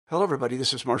Hello, everybody.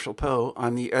 This is Marshall Poe.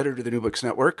 I'm the editor of the New Books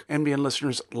Network. NBN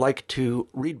listeners like to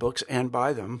read books and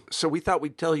buy them. So we thought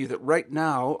we'd tell you that right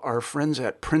now, our friends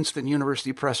at Princeton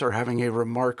University Press are having a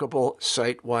remarkable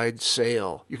site-wide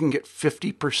sale. You can get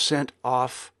 50%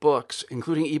 off books,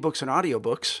 including ebooks and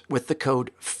audiobooks, with the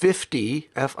code 50,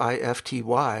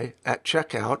 F-I-F-T-Y, at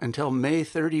checkout until May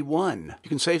 31. You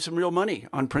can save some real money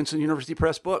on Princeton University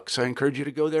Press books. I encourage you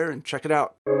to go there and check it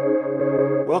out.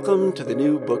 Welcome to the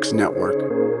New Books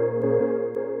Network.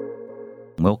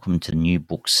 Welcome to the New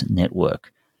Books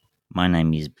Network. My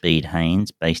name is Bede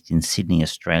Haynes, based in Sydney,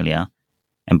 Australia.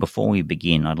 And before we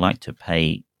begin, I'd like to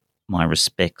pay my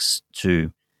respects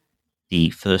to the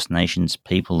First Nations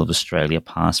people of Australia,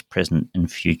 past, present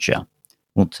and future.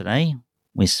 Well, today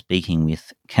we're speaking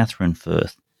with Katherine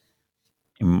Firth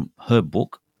in her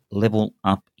book, Level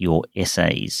Up Your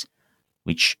Essays,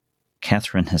 which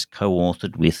Katherine has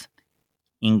co-authored with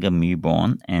Inga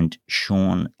Mewburn and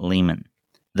Sean Lehman.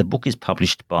 The book is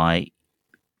published by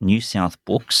NewSouth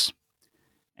Books,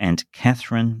 and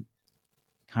Katherine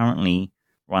currently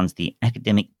runs the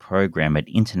academic program at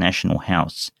International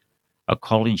House, a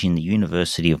college in the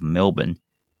University of Melbourne,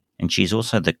 and she's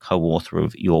also the co-author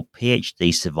of Your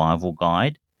PhD Survival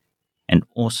Guide and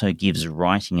also gives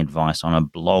writing advice on a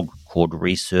blog called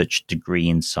Research Degree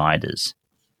Insiders.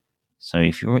 So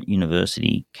if you're at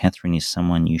university, Katherine is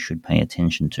someone you should pay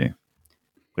attention to.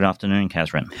 Good afternoon,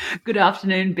 Katherine. Good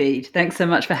afternoon, Bede. Thanks so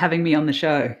much for having me on the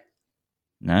show.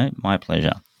 No, my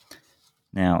pleasure.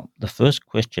 Now, the first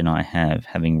question I have,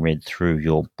 having read through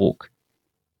your book,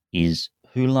 is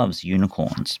who loves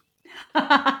unicorns?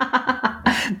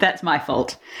 That's my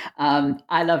fault.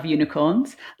 I love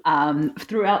unicorns.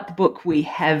 Throughout the book, we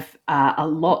have a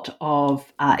lot of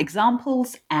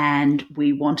examples, and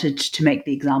we wanted to make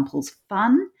the examples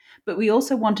fun, but we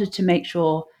also wanted to make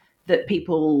sure that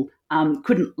people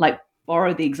couldn't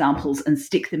borrow the examples and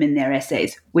stick them in their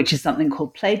essays, which is something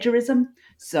called plagiarism.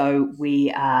 So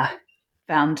we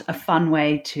found a fun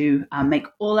way to make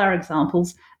all our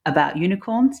examples about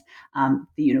unicorns.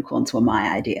 The unicorns were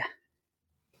my idea.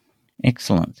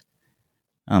 Excellent.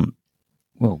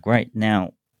 Well, great.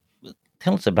 Now,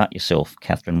 tell us about yourself,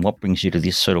 Katherine. What brings you to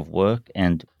this sort of work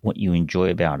and what you enjoy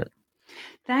about it?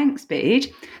 Thanks,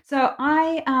 Bede. So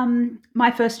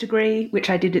my first degree, which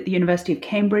I did at the University of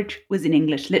Cambridge, was in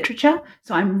English literature.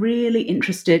 So I'm really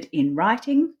interested in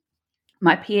writing.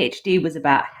 My PhD was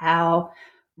about how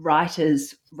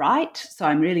writers write. So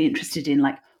I'm really interested in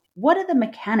what are the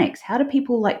mechanics? How do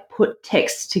people put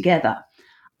texts together?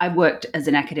 I worked as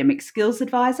an academic skills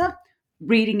advisor,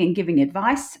 reading and giving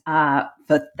advice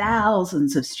for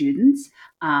thousands of students,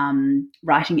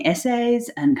 writing essays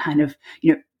and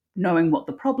knowing what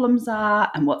the problems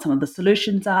are and what some of the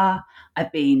solutions are.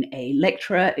 I've been a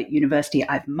lecturer at university.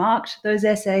 I've marked those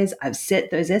essays. I've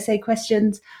set those essay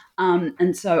questions.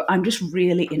 And so I'm just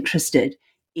really interested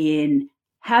in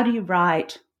how do you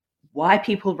write, why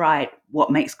people write,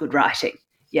 what makes good writing.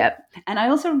 Yeah. And I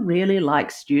also really like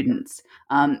students.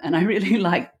 And I really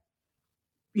like,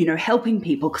 helping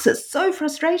people, because it's so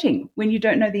frustrating when you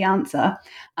don't know the answer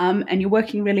and you're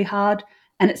working really hard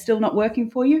and it's still not working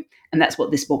for you. And that's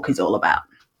what this book is all about.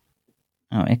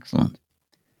 Oh, excellent.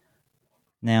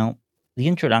 Now, the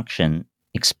introduction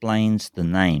explains the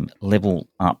name Level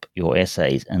Up Your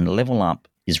Essays, and Level Up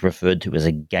is referred to as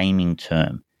a gaming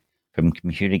term from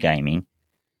computer gaming,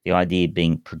 the idea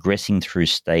being progressing through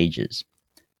stages.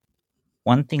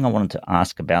 One thing I wanted to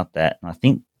ask about that, and I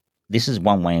think this is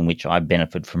one way in which I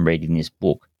benefit from reading this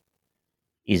book,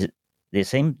 is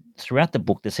throughout the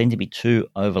book, there seem to be two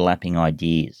overlapping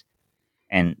ideas,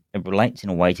 and it relates in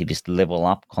a way to this level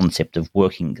up concept of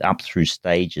working up through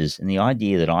stages. And the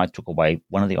idea that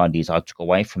one of the ideas I took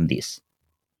away from this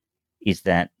is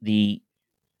that the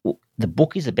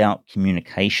book is about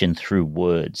communication through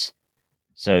words.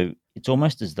 So it's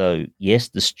almost as though, yes,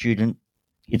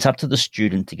 it's up to the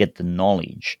student to get the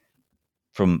knowledge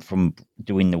from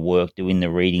doing the work, doing the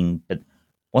reading, but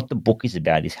what the book is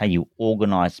about is how you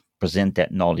organize, present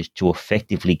that knowledge to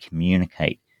effectively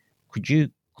communicate. Could you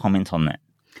comment on that?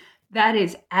 That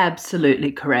is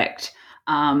absolutely correct.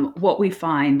 What we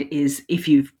find is if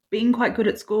you've been quite good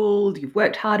at school, you've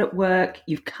worked hard at work,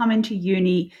 you've come into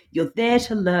uni, you're there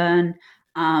to learn,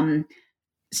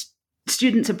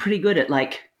 students are pretty good at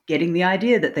getting the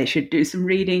idea that they should do some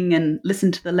reading and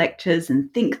listen to the lectures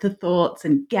and think the thoughts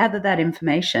and gather that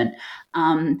information.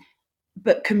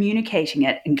 But communicating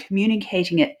it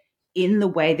in the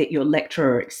way that your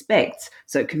lecturer expects.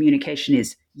 So communication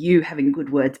is you having good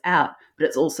words out, but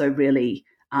it's also really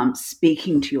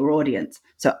speaking to your audience.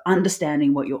 So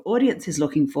understanding what your audience is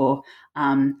looking for,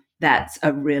 that's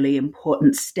a really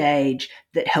important stage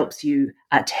that helps you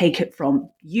take it from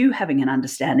you having an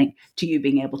understanding to you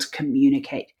being able to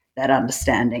communicate that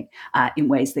understanding in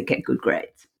ways that get good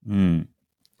grades. On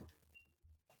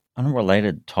a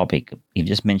related topic, you've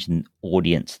just mentioned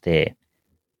audience there.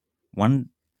 One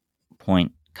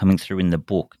point coming through in the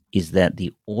book is that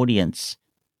the audience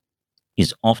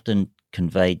is often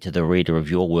conveyed to the reader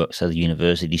of your work, so the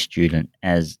university student,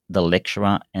 as the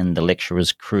lecturer and the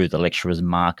lecturer's crew, the lecturer's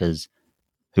markers,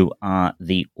 who are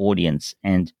the audience.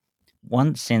 And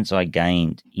one sense I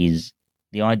gained is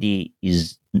the idea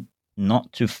is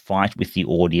not to fight with the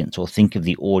audience or think of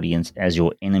the audience as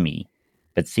your enemy,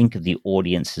 but think of the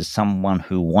audience as someone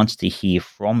who wants to hear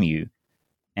from you.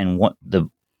 And what the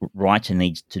writer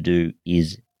needs to do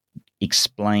is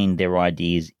explain their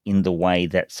ideas in the way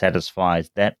that satisfies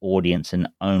that audience and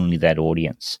only that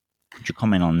audience. Could you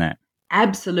comment on that?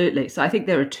 Absolutely. So I think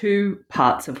there are two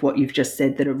parts of what you've just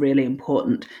said that are really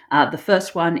important. The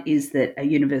first one is that a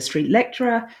university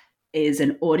lecturer is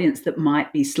an audience that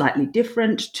might be slightly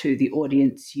different to the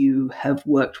audience you have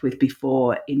worked with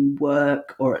before in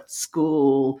work or at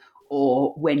school,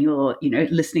 or when you're,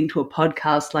 listening to a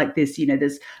podcast like this.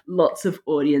 There's lots of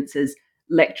audiences.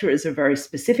 Lecturers are a very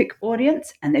specific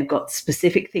audience, and they've got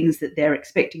specific things that they're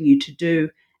expecting you to do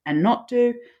and not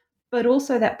do. But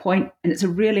also that point, and it's a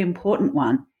really important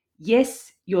one,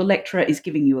 yes, your lecturer is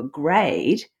giving you a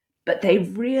grade, but they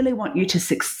really want you to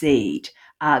succeed.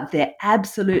 They're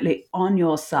absolutely on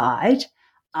your side.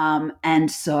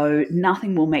 And so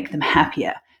nothing will make them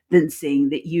happier than seeing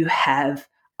that you have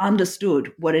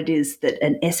understood what it is that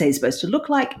an essay is supposed to look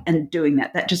like and doing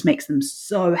that. That just makes them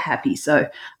so happy. So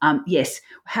yes,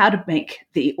 how to make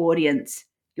the audience,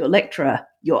 your lecturer,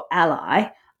 your ally,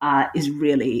 is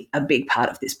really a big part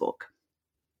of this book.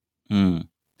 And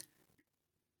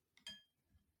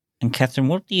Katherine,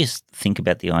 what do you think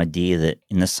about the idea that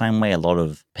in the same way a lot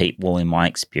of people, well, in my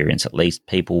experience at least,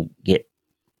 people get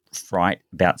fright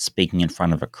about speaking in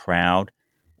front of a crowd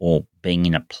or being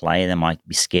in a play, they might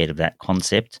be scared of that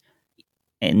concept.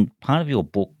 And part of your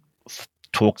book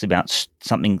talks about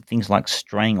things like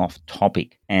straying off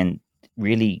topic and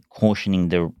really cautioning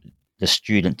the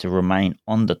student to remain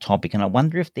on the topic. And I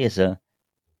wonder if there's a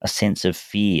sense of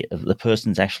fear of the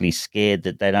person's actually scared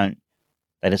that they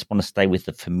just want to stay with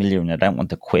the familiar and they don't want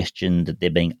the question that they're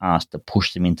being asked to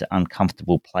push them into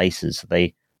uncomfortable places. So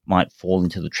they might fall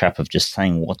into the trap of just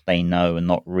saying what they know and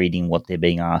not reading what they're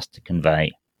being asked to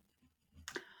convey.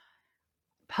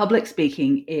 Public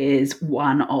speaking is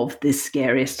one of the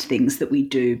scariest things that we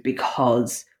do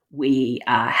because we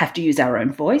have to use our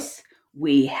own voice.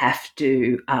 We have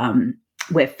to,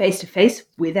 we're face to face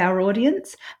with our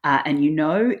audience. And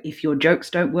if your jokes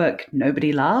don't work,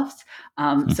 nobody laughs.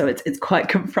 So it's quite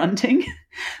confronting.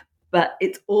 But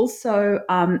it's also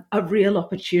a real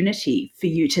opportunity for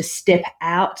you to step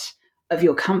out of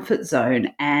your comfort zone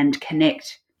and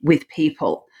connect with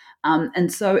people.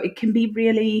 And so it can be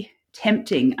really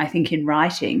tempting, I think, in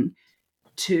writing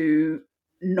to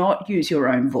not use your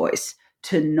own voice,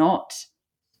 to not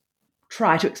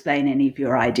try to explain any of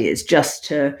your ideas, just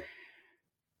to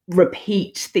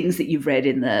repeat things that you've read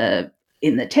in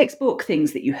the textbook,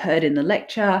 things that you heard in the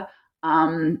lecture.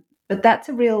 But that's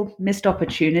a real missed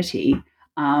opportunity,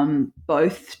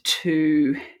 both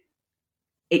to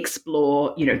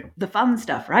explore, the fun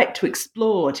stuff, right? To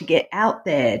explore, to get out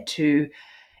there, to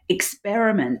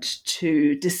experiment,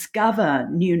 to discover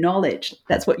new knowledge.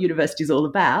 That's what university is all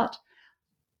about.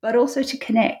 But also to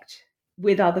connect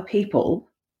with other people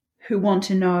who want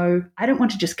to know. I don't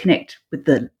want to just connect with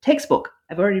the textbook.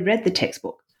 I've already read the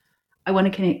textbook. I want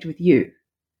to connect with you.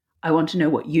 I want to know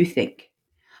what you think.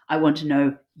 I want to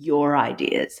know your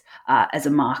ideas as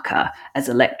a marker, as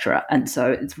a lecturer. And so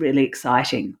it's really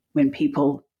exciting when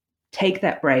people take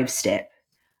that brave step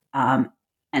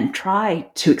and try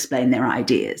to explain their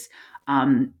ideas.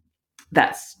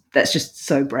 That's just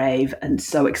so brave and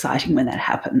so exciting when that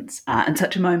happens, and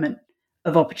such a moment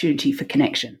of opportunity for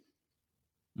connection.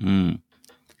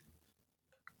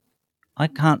 I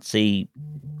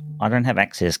don't have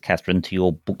access, Katherine, to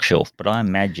your bookshelf, but I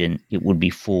imagine it would be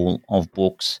full of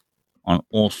books on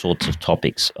all sorts of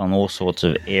topics, on all sorts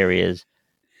of areas.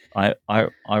 I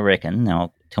reckon,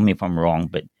 now tell me if I'm wrong,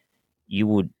 but you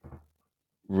would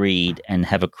read and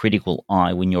have a critical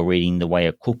eye when you're reading the way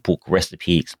a cookbook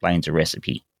recipe explains a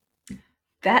recipe.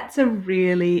 That's a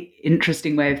really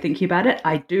interesting way of thinking about it.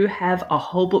 I do have a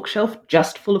whole bookshelf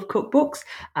just full of cookbooks,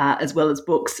 as well as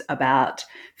books about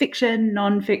fiction,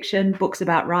 non-fiction, books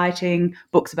about writing,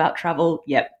 books about travel.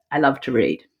 Yep, I love to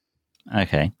read.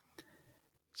 Okay.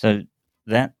 So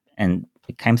that, and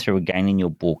it came through again in your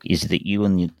book is that you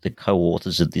and the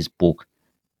co-authors of this book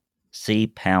see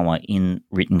power in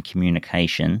written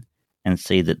communication and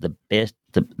see that the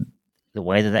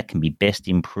way that can be best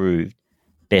improved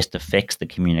best affects the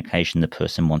communication the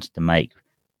person wants to make.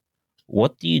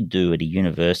 What do you do at a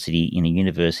university, in a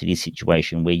university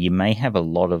situation where you may have a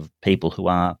lot of people who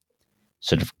are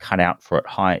sort of cut out for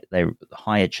it, they're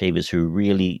high achievers who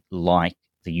really like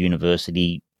the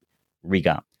university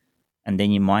rigor, and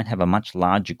then you might have a much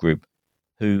larger group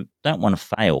who don't want to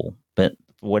fail, but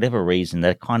for whatever reason,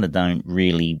 they kind of don't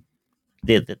really,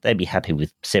 they'd be happy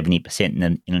with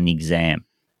 70% in an exam.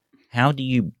 How do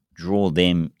you draw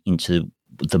them into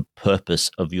the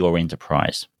purpose of your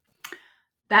enterprise?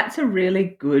 That's a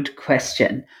really good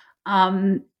question.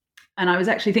 And I was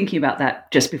actually thinking about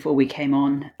that just before we came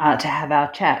on to have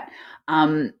our chat.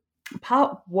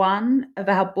 Part one of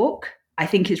our book, I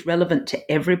think, is relevant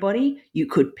to everybody. You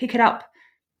could pick it up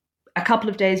a couple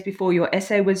of days before your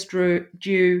essay was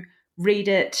due, read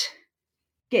it,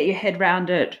 get your head around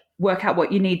it, work out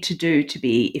what you need to do to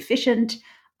be efficient,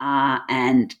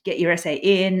 and get your essay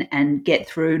in and get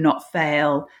through, not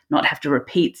fail, not have to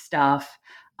repeat stuff,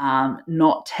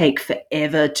 not take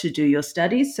forever to do your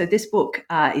studies. So this book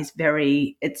is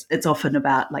it's often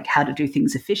about like how to do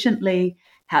things efficiently,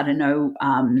 how to know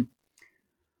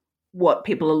what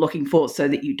people are looking for so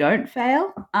that you don't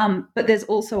fail. But there's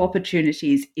also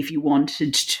opportunities if you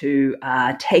wanted to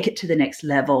take it to the next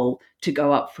level, to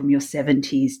go up from your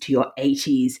 70s to your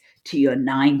 80s to your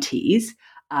 90s.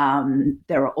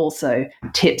 There are also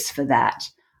tips for that.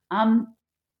 And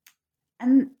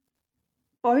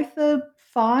both are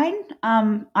fine.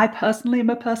 I personally am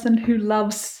a person who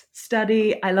loves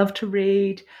study. I love to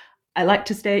read. I like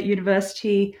to stay at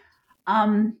university.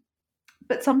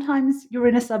 But sometimes you're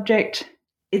in a subject,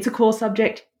 it's a core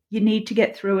subject, you need to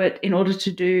get through it in order to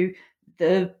do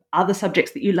the other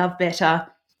subjects that you love better.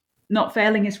 Not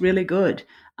failing is really good.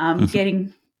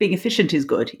 Being efficient is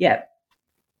good. Yeah.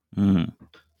 Mm.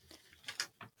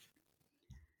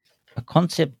 A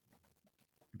concept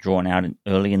drawn out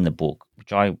early in the book,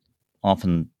 which I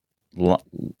often,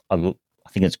 I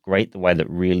think it's great the way that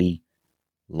really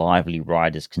lively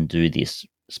writers can do this,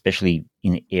 especially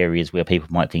in areas where people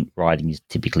might think writing is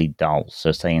typically dull.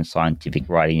 So say in scientific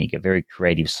writing, you get very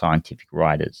creative scientific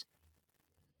writers.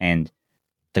 And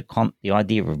the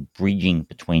idea of bridging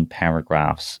between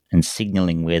paragraphs and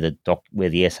signaling where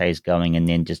the essay is going and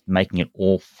then just making it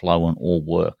all flow and all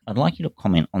work. I'd like you to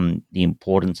comment on the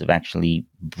importance of actually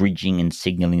bridging and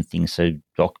signaling things so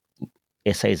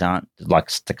essays aren't like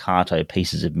staccato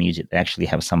pieces of music. They actually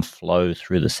have some flow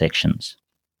through the sections.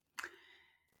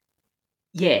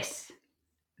 Yes,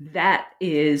 that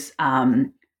is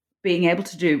being able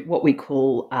to do what we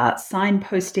call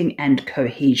signposting and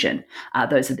cohesion.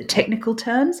 Those are the technical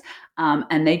terms,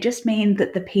 and they just mean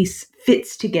that the piece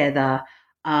fits together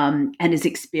and is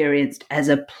experienced as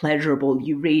a pleasurable.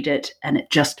 You read it and it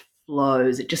just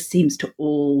flows. It just seems to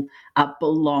all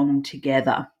belong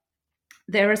together.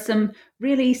 There are some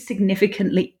really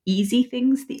significantly easy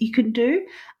things that you can do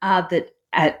that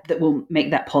will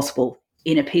make that possible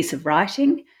in a piece of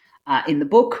writing. In the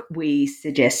book, we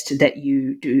suggest that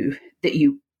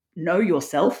you know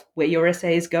yourself where your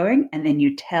essay is going, and then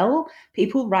you tell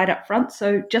people right up front.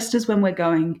 So just as when we're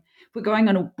going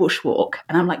on a bushwalk,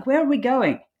 and I'm like, "Where are we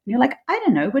going?" And you're like, "I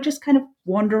don't know. We're just kind of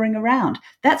wandering around."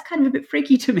 That's kind of a bit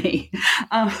freaky to me.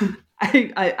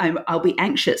 I'll be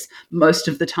anxious most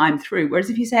of the time through. Whereas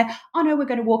if you say, "Oh no, we're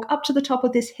going to walk up to the top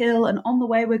of this hill, and on the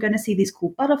way we're going to see these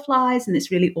cool butterflies and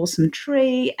this really awesome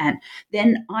tree," and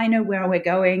then I know where we're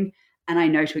going and I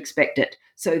know to expect it.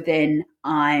 So then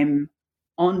I'm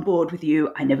on board with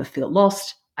you. I never feel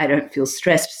lost. I don't feel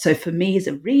stressed. So for me as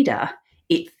a reader,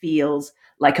 it feels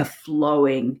like a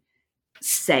flowing,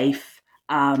 safe,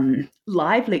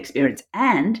 lively experience.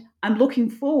 And I'm looking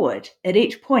forward at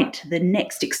each point to the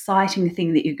next exciting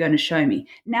thing that you're going to show me.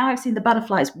 Now I've seen the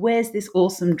butterflies. Where's this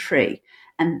awesome tree?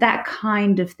 And that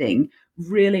kind of thing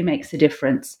really makes a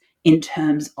difference in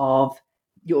terms of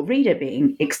your reader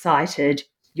being excited,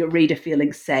 your reader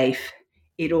feeling safe,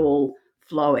 it all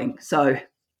flowing. So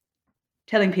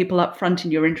telling people up front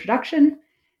in your introduction,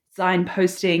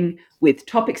 signposting with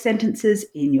topic sentences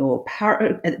in your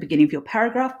at the beginning of your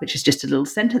paragraph, which is just a little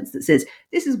sentence that says,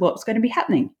 this is what's going to be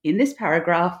happening in this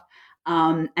paragraph,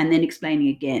 and then explaining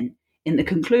again in the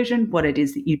conclusion what it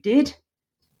is that you did.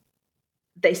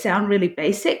 They sound really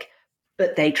basic,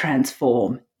 but they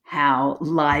transform how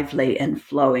lively and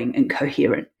flowing and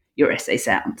coherent your essay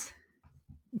sounds.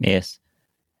 Yes.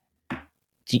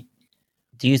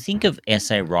 Do you think of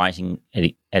essay writing at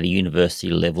a university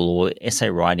level, or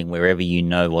essay writing wherever you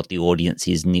know what the audience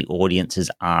is and the audience has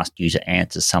asked you to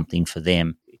answer something for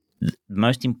them?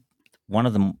 One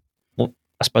of them, well,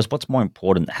 I suppose, what's more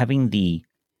important, having the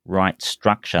right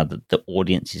structure that the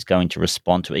audience is going to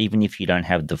respond to, even if you don't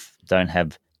have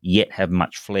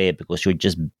much flair because you're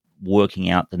just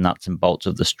working out the nuts and bolts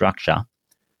of the structure,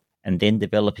 and then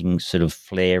developing sort of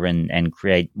flair and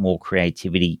create more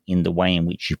creativity in the way in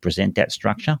which you present that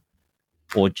structure,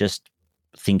 or just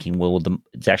thinking, well,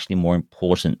 it's actually more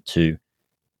important to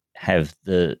have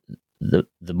the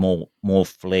more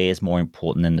flair is more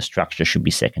important than the structure should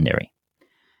be secondary.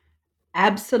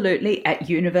 Absolutely. At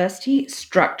university,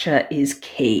 structure is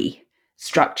key.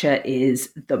 Structure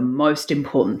is the most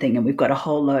important thing. And we've got a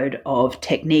whole load of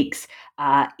techniques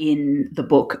in the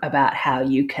book about how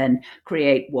you can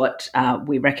create what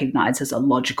we recognize as a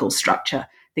logical structure.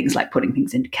 Things like putting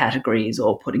things into categories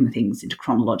or putting things into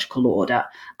chronological order,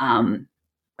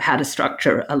 how to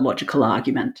structure a logical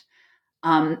argument.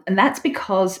 And that's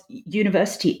because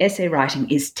university essay writing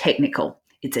is technical.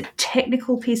 It's a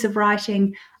technical piece of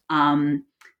writing.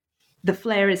 The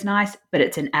flair is nice, but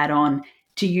it's an add-on.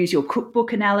 To use your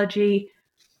cookbook analogy,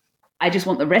 I just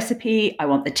want the recipe, I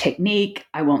want the technique,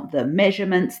 I want the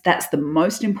measurements. That's the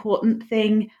most important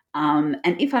thing. And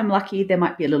if I'm lucky, there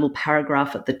might be a little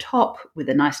paragraph at the top with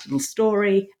a nice little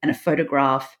story and a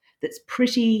photograph that's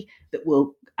pretty, that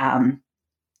will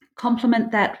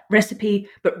complement that recipe.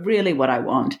 But really what I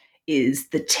want is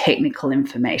the technical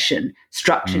information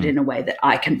structured in a way that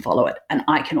I can follow it and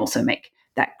I can also make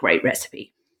that great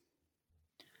recipe.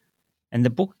 And the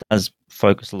book does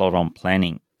focus a lot on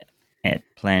planning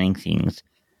things.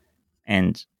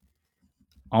 And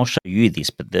I'll show you this,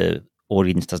 but the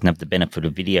audience doesn't have the benefit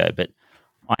of video. But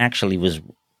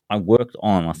I worked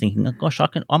on, I'm thinking, oh, gosh,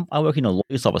 I work in a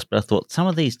lawyer's office, but I thought some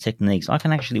of these techniques, I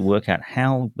can actually work out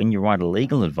how, when you write a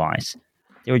legal advice,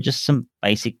 there are just some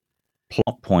basic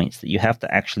plot points that you have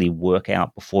to actually work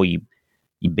out before you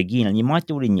begin. And you might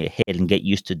do it in your head and get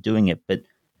used to doing it, but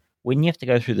when you have to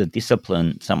go through the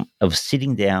discipline of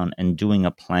sitting down and doing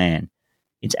a plan,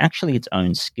 it's actually its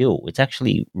own skill. It's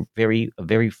actually a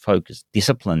very focused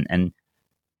discipline, and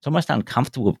it's almost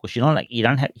uncomfortable because you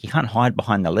can't hide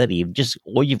behind the letter.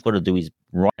 All you've got to do is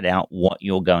write out what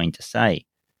you're going to say.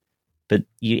 But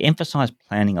you emphasize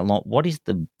planning a lot. What is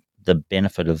the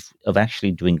benefit of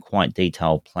actually doing quite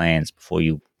detailed plans before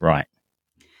you write?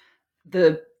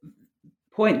 The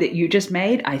point that you just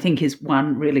made, I think, is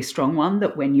one really strong one,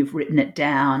 that when you've written it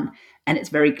down and it's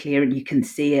very clear and you can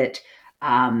see it,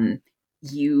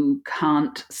 you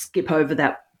can't skip over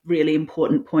that really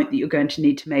important point that you're going to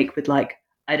need to make with, like,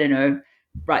 I don't know,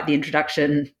 write the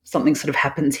introduction, something sort of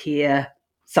happens here,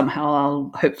 somehow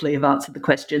I'll hopefully have answered the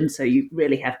question. So you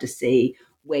really have to see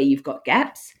where you've got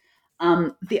gaps.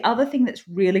 The other thing that's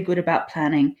really good about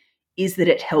planning is that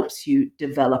it helps you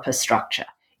develop a structure.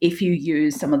 If you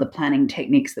use some of the planning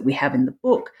techniques that we have in the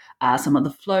book, some of the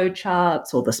flow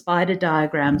charts or the spider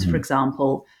diagrams, for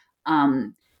example,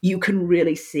 you can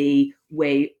really see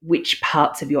which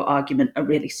parts of your argument are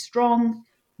really strong,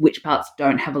 which parts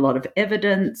don't have a lot of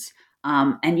evidence,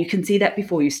 and you can see that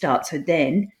before you start. So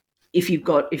then, if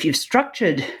you've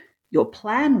structured your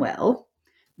plan well,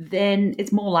 then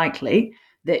it's more likely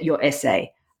that your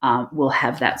essay will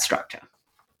have that structure.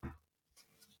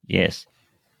 Yes,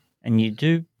 and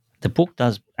the book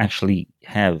does actually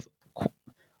have.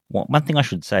 One thing I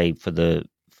should say for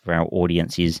our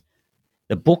audience is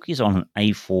the book is on an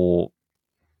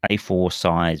A4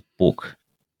 size book,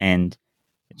 and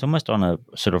it's almost on a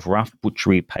sort of rough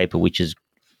butchery paper, which is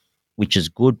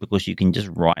good because you can just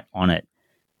write on it.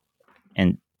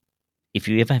 And if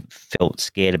you ever felt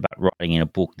scared about writing in a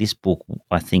book, this book,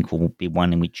 I think, will be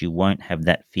one in which you won't have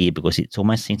that fear because it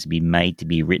almost seems to be made to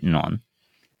be written on.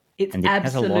 It's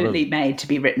absolutely made to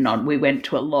be written on. We went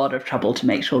to a lot of trouble to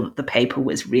make sure that the paper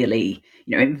was really,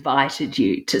 invited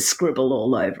you to scribble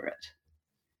all over it.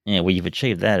 Yeah, well, you've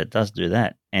achieved that. It does do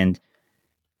that. And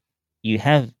you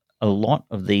have a lot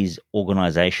of these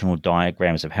organizational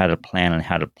diagrams of how to plan and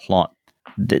how to plot.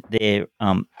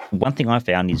 One thing I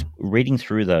found is reading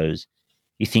through those,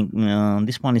 you think, no,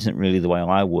 this one isn't really the way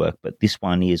I work, but this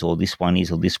one is, or this one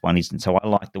is, or this one isn't. So I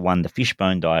like the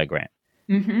fishbone diagram.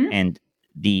 Mm-hmm. And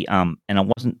and I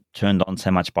wasn't turned on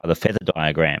so much by the feather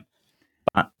diagram,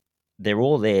 but they're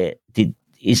all there.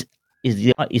 Is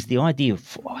the idea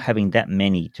of having that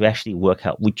many to actually work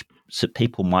out which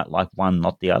people might like one,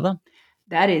 not the other?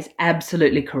 That is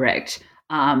absolutely correct.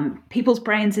 People's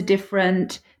brains are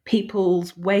different.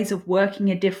 People's ways of working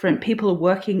are different. People are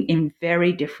working in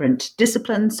very different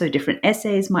disciplines, so different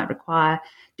essays might require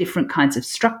different kinds of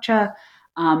structure.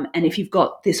 And if you've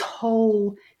got this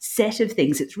whole set of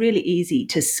things, it's really easy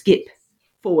to skip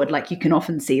forward. Like you can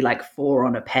often see like 4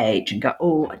 on a page and go,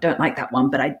 oh, I don't like that one,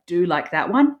 but I do like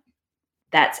that one.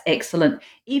 That's excellent.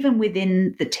 Even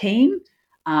within the team,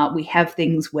 we have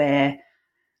things where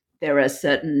there are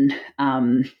certain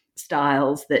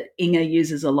styles that Inga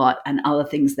uses a lot and other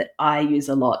things that I use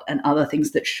a lot and other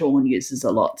things that Sean uses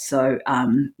a lot. So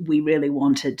we really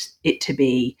wanted it to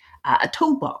be a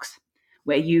toolbox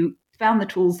where you found the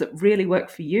tools that really work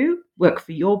for you, work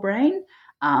for your brain,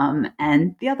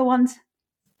 and the other ones,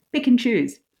 pick and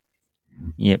choose.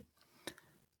 Yep.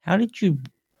 How did you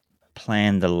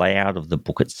plan the layout of the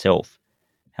book itself?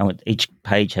 How each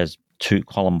page has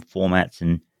 2-column formats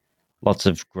and lots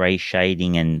of grey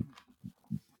shading and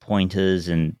pointers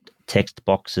and text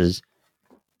boxes.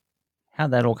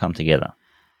 How'd that all come together?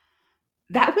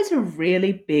 That was a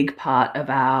really big part of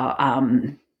our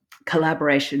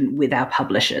collaboration with our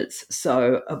publishers.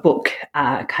 So a book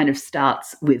kind of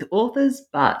starts with authors,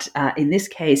 but in this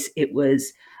case, it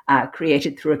was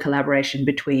created through a collaboration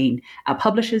between our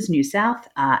publishers, NewSouth,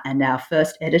 and our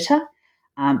first editor,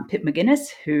 Pip McGuinness,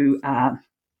 who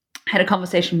had a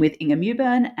conversation with Inga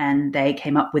Mewburn, and they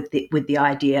came up with the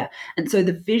idea. And so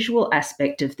the visual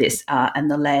aspect of this and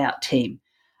the layout team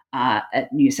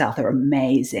at NewSouth are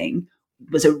amazing,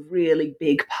 was a really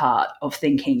big part of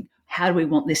thinking, how do we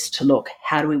want this to look?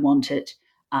 How do we want it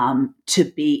to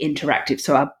be interactive?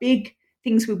 So our big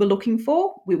things we were looking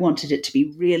for, we wanted it to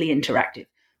be really interactive.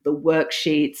 The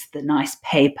worksheets, the nice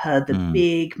paper, the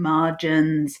big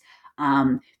margins.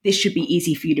 This should be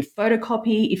easy for you to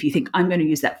photocopy. If you think I'm going to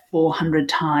use that 400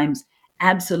 times,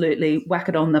 absolutely whack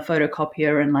it on the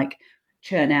photocopier and like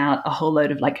churn out a whole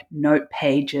load of like note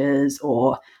pages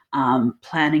or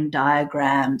planning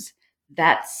diagrams.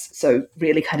 That's so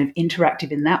really kind of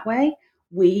interactive in that way.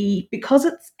 Because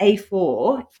it's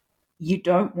A4, you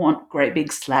don't want great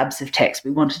big slabs of text.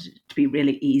 We wanted it to be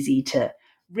really easy to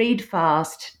read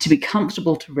fast, to be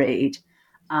comfortable to read,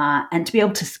 and to be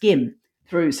able to skim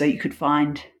through so you could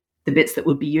find the bits that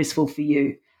would be useful for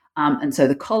you. And so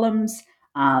the columns,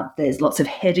 there's lots of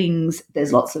headings,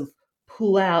 there's lots of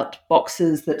pull-out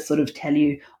boxes that sort of tell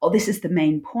you, oh, this is the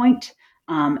main point.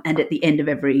 And at the end of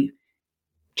every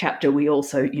chapter, we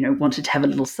also, wanted to have a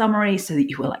little summary so that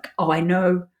you were like, oh, I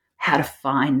know how to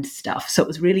find stuff. So it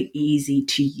was really easy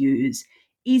to use,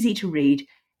 easy to read,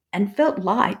 and felt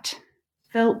light,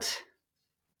 felt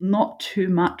not too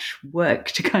much work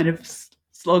to kind of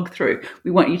slog through.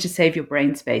 We want you to save your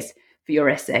brain space for your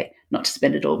essay, not to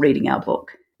spend it all reading our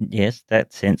book. Yes,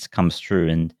 that sense comes through,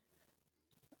 and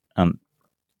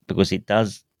because it's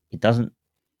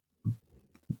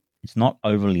not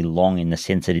overly long in the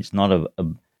sense that it's not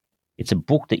it's a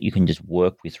book that you can just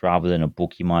work with rather than a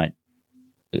book you might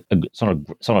it's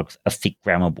not a thick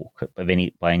grammar book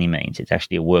by any means. It's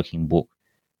actually a working book.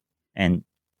 And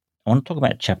I want to talk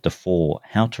about chapter 4,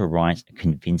 how to write a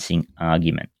convincing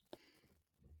argument.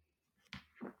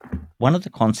 One of the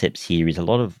concepts here is a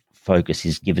lot of focus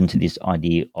is given to this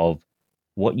idea of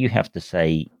what you have to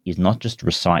say is not just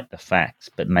recite the facts,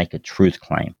 but make a truth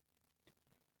claim.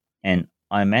 And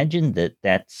I imagine that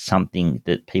that's something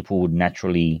that people would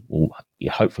naturally, or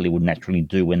hopefully would naturally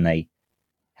do when they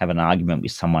have an argument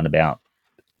with someone about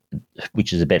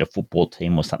which is a better football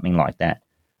team or something like that.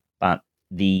 But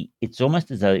it's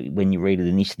almost as though when you read it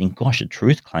initially, think, gosh, a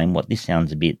truth claim, what this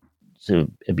sounds a bit, I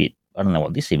don't know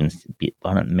what this even is, a bit,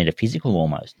 metaphysical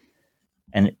almost.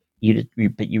 And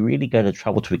but you really go to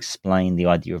trouble to explain the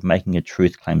idea of making a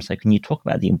truth claim. So can you talk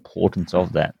about the importance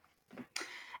of that?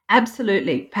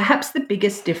 Absolutely. Perhaps the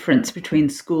biggest difference between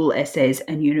school essays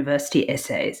and university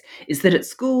essays is that at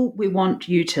school, we want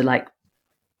you to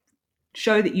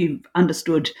show that you've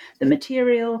understood the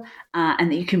material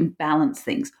and that you can balance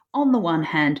things on the one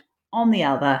hand, on the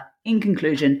other, in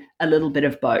conclusion, a little bit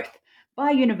of both. By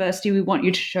university, we want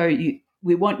you to show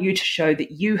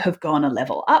that you have gone a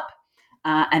level up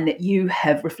and that you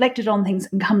have reflected on things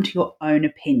and come to your own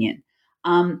opinion.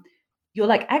 You're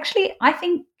like, actually, I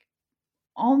think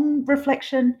on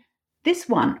reflection, this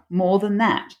one more than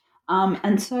that.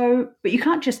 But you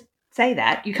can't just say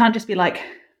that. You can't just be like,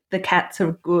 the cats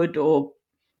are good, or,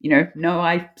 no,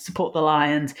 I support the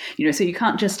lions. So you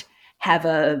can't just have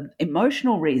a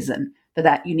emotional reason for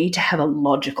that. You need to have a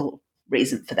logical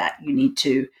reason for that. You need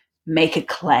to make a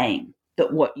claim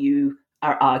that what you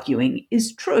are arguing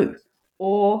is true,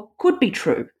 or could be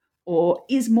true, or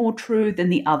is more true than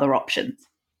the other options.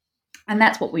 And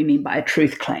that's what we mean by a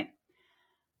truth claim.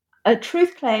 A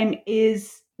truth claim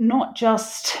is not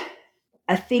just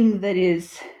a thing that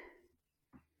is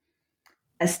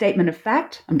a statement of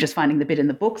fact. I'm just finding the bit in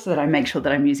the book so that I make sure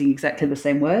that I'm using exactly the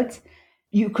same words.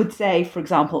 you could say, for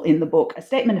example, in the book, a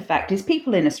statement of fact is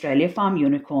people in Australia farm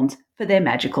unicorns for their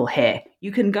magical hair.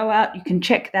 You can go out, you can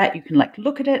check that, you can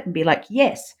look at it and be like,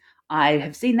 yes, I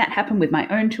have seen that happen with my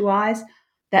own two eyes.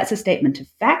 That's a statement of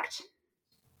fact.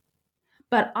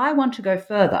 But I want to go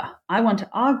further. I want to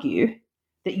argue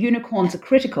that unicorns are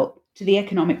critical to the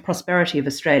economic prosperity of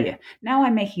Australia. Now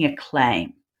I'm making a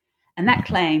claim. And that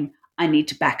claim I need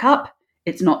to back up.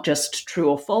 It's not just true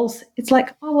or false. It's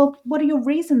like, oh, well, what are your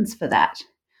reasons for that?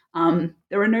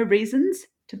 There are no reasons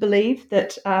to believe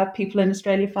that people in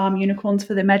Australia farm unicorns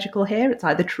for their magical hair. It's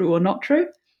either true or not true.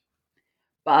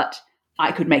 But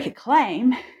I could make a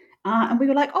claim, and we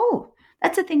were like, oh,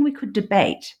 that's a thing we could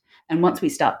debate. And once we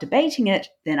start debating it,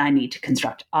 then I need to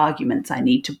construct arguments. I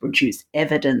need to produce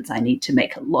evidence. I need to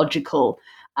make a logical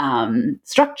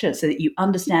structure so that you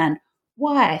understand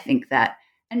why I think that,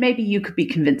 and maybe you could be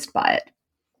convinced by it.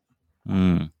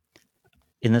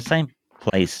 In the same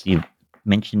place, you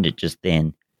mentioned it just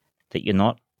then, that you're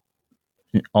not,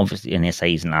 obviously an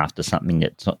essay isn't after something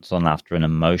that's not after an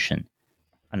emotion.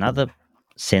 Another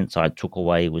sense I took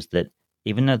away was that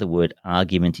even though the word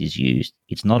argument is used,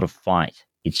 it's not a fight.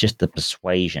 It's just a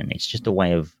persuasion. It's just a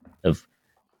way of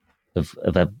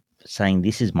saying,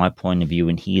 this is my point of view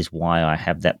and here's why I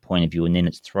have that point of view, and then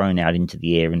it's thrown out into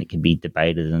the air and it can be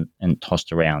debated and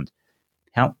tossed around.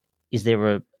 How is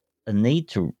there a need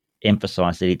to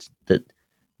emphasize that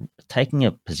taking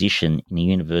a position in a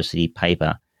university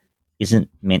paper isn't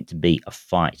meant to be a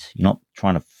fight? You're not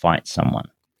trying to fight someone.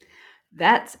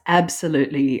 That's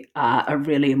absolutely a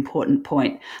really important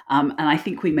point. And I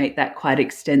think we make that quite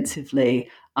extensively.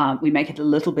 We make it a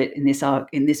little bit in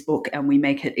this book, and we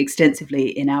make it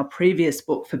extensively in our previous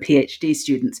book for PhD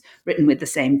students, written with the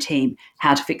same team,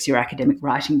 How to Fix Your Academic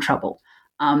Writing Trouble.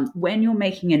 When you're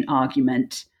making an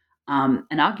argument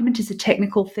is a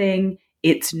technical thing.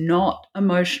 It's not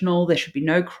emotional. There should be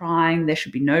no crying. There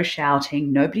should be no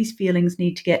shouting. Nobody's feelings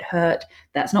need to get hurt.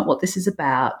 That's not what this is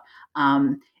about.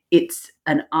 It's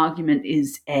an argument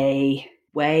is a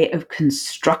way of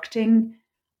constructing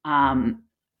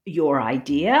your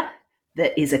idea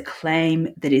that is a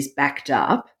claim that is backed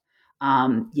up.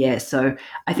 So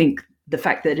I think the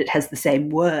fact that it has the same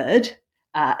word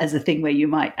as a thing where you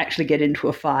might actually get into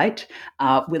a fight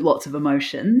with lots of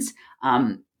emotions,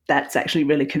 that's actually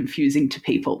really confusing to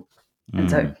people. And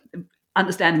so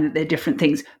understanding that they're different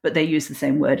things, but they use the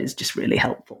same word is just really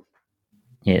helpful.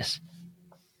 Yes.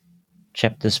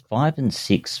 Chapters 5 and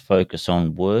 6 focus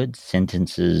on words,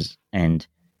 sentences, and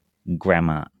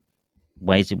grammar,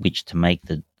 ways in which to make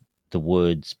the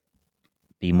words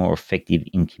be more effective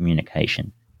in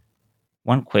communication.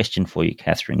 One question for you,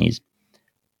 Katherine, is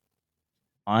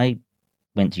I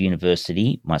went to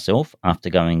university myself after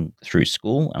going through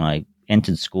school, and I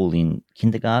entered school in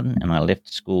kindergarten, and I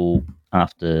left school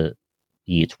after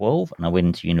year 12, and I went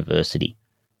into university.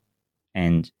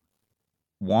 And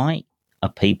why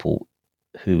are people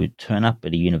who would turn up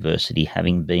at a university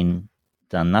having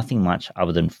done nothing much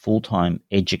other than full-time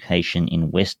education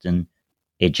in Western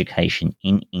education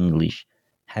in English,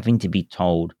 having to be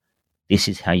told, this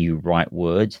is how you write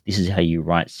words, this is how you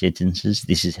write sentences,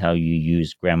 this is how you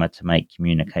use grammar to make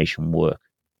communication work?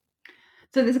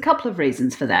 So there's a couple of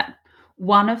reasons for that.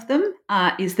 One of them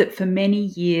is that for many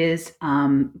years,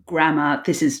 grammar,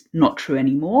 this is not true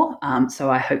anymore. So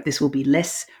I hope this will be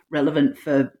less relevant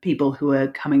for people who are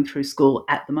coming through school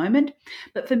at the moment.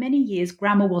 But for many years,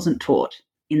 grammar wasn't taught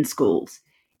in schools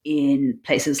in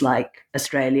places like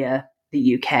Australia,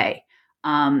 the UK.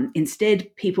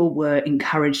 Instead, people were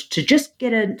encouraged to just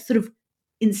get a sort of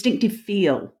instinctive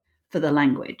feel for the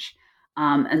language.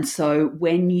 And so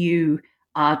when you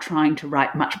are trying to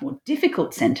write much more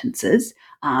difficult sentences,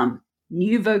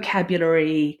 new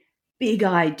vocabulary, big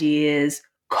ideas,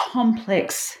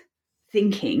 complex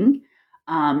thinking.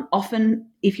 Often,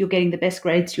 if you're getting the best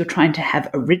grades, you're trying to have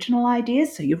original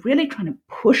ideas. So you're really trying to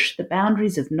push the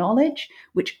boundaries of knowledge,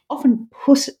 which often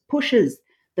pushes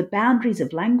the boundaries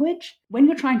of language. When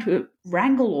you're trying to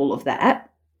wrangle all of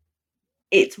that,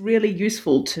 it's really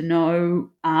useful to know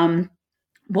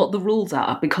what the rules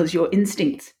are, because your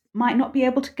instincts might not be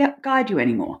able to guide you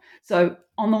anymore. So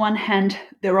on the one hand,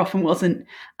 there often wasn't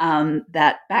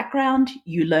that background.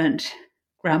 You learned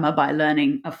grammar by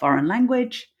learning a foreign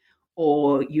language,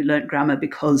 or you learned grammar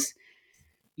because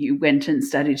you went and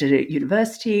studied at a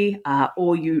university,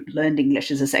 or you learned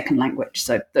English as a second language.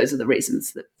 So those are the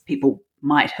reasons that people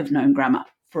might have known grammar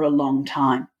for a long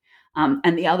time.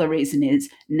 And the other reason is,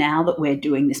 now that we're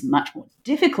doing this much more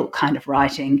difficult kind of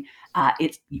writing,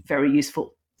 it's very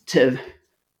useful to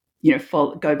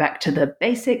go back to the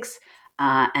basics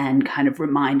and kind of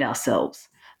remind ourselves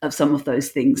of some of those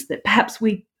things that perhaps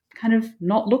we kind of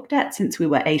not looked at since we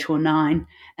were 8 or 9,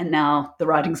 and now the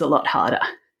writing's a lot harder.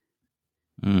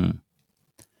 Mm.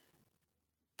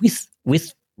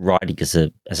 With writing as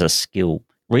a skill,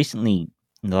 recently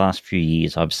in the last few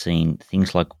years, I've seen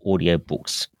things like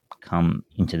audiobooks come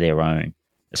into their own,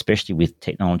 especially with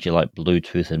technology like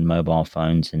Bluetooth and mobile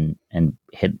phones and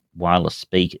wireless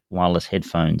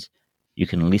headphones. You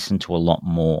can listen to a lot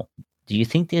more. Do you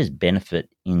think there's benefit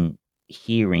in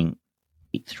hearing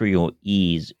it through your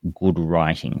ears good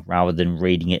writing rather than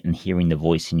reading it and hearing the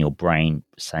voice in your brain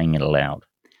saying it aloud?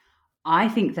 I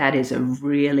think that is a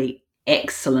really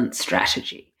excellent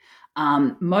strategy.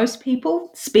 Most people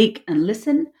speak and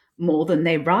listen more than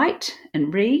they write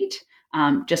and read,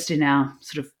 just in our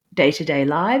sort of day-to-day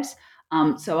lives.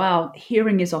 So our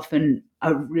hearing is often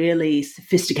a really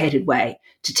sophisticated way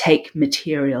to take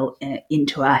material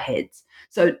into our heads.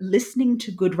 So listening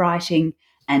to good writing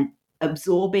and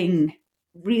absorbing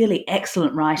really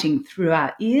excellent writing through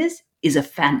our ears is a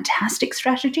fantastic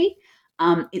strategy.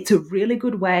 It's a really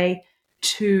good way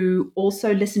to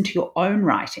also listen to your own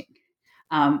writing.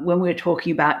 When we're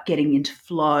talking about getting into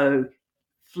flow,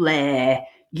 flair,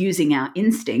 using our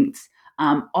instincts,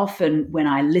 often when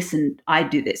I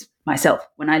do this myself,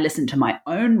 when I listen to my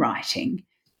own writing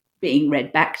being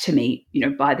read back to me,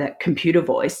 by the computer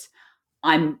voice,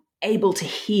 I'm able to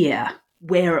hear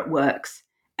where it works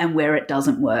and where it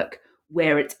doesn't work,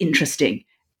 where it's interesting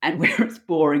and where it's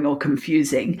boring or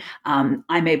confusing. I'm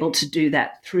able to do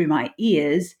that through my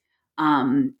ears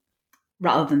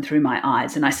rather than through my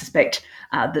eyes. And I suspect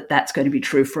that that's going to be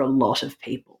true for a lot of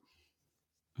people.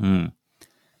 Mm.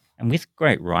 And with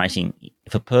great writing,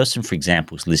 if a person, for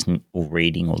example, is listening or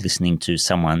reading or listening to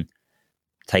someone,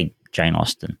 take Jane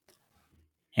Austen,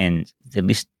 and they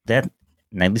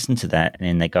listen to that and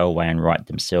then they go away and write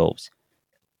themselves,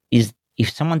 if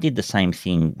someone did the same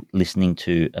thing listening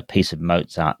to a piece of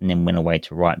Mozart and then went away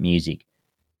to write music,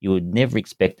 you would never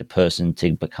expect the person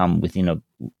to become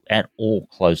at all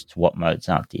close to what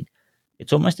Mozart did.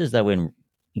 It's almost as though when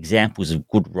examples of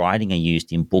good writing are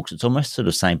used in books, it's almost sort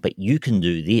of saying, but you can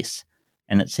do this.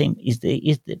 And it seems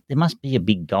there must be a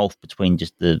big gulf between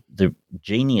just the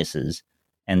geniuses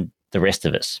and the rest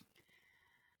of us.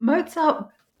 Mozart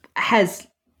has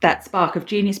that spark of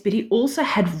genius, but he also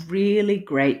had really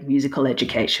great musical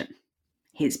education.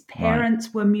 His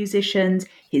parents were musicians.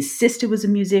 His sister was a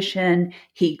musician.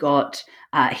 He learned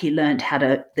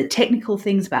the technical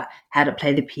things about how to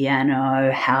play the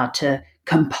piano, how to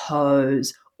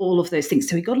compose, all of those things.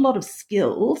 So he got a lot of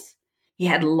skills. He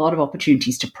had a lot of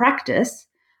opportunities to practice.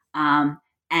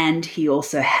 And he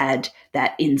also had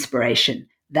that inspiration,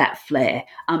 that flair.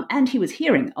 And he was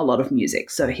hearing a lot of music.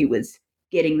 So he was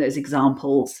getting those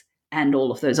examples and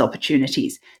all of those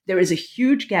opportunities. There is a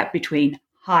huge gap between,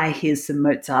 hi, here's some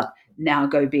Mozart, now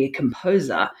go be a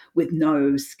composer, with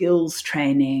no skills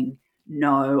training,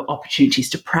 no opportunities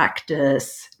to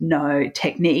practice, no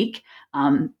technique.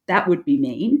 That would be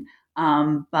mean.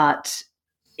 But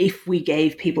if we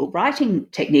gave people writing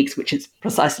techniques, which is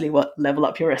precisely what Level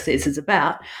Up Your Essays is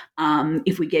about,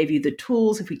 if we gave you the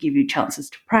tools, if we give you chances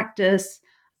to practice,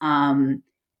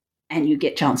 and you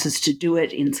get chances to do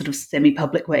it in sort of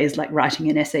semi-public ways, like writing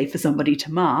an essay for somebody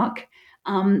to mark,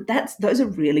 those are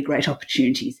really great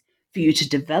opportunities for you to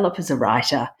develop as a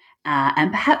writer,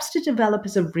 and perhaps to develop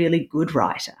as a really good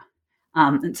writer.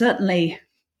 And certainly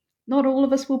not all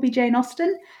of us will be Jane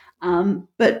Austen,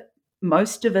 but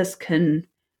most of us can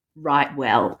write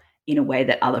well in a way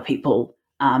that other people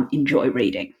enjoy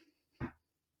reading.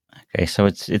 Okay, so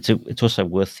it's also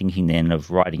worth thinking then of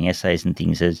writing essays and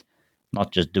things as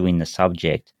not just doing the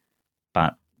subject,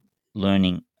 but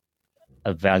learning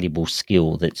a valuable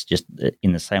skill that's just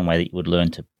in the same way that you would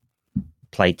learn to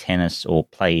play tennis or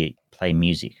play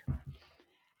music.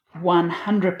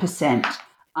 100%.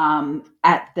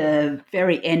 At the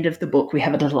very end of the book, we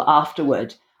have a little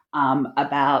afterword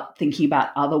about thinking about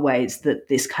other ways that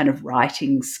this kind of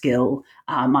writing skill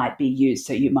might be used.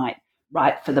 So you might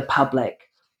write for the public,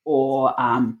 or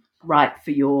write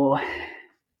for your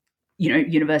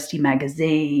university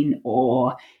magazine,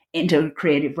 or enter a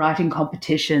creative writing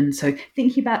competition. So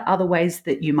thinking about other ways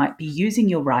that you might be using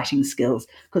your writing skills,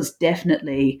 because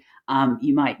definitely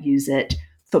you might use it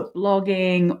for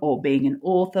blogging or being an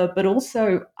author. But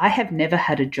also, I have never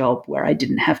had a job where I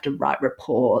didn't have to write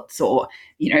reports or,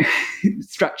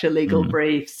 structure legal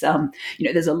briefs.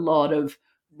 There's a lot of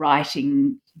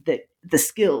writing, that the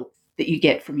skill that you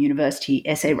get from university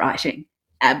essay writing,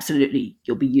 absolutely,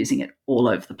 you'll be using it all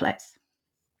over the place.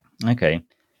 Okay.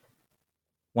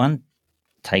 One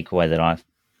takeaway that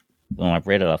when I've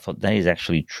read it, I thought that is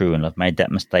actually true, and I've made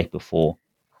that mistake before,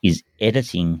 is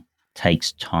editing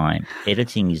takes time.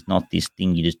 Editing is not this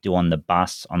thing you just do on the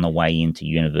bus on the way into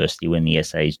university when the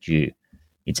essay is due.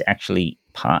 It's actually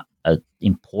an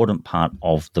important part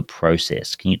of the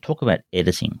process. Can you talk about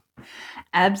editing?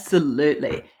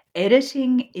 Absolutely.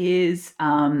 Editing is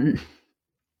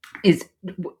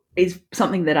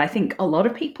something that I think a lot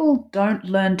of people don't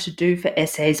learn to do for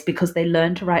essays because they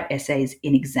learn to write essays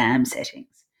in exam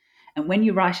settings. And when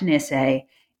you write an essay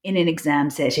in an exam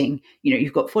setting,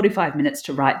 you've got 45 minutes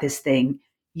to write this thing.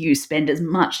 You spend as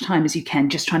much time as you can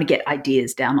just trying to get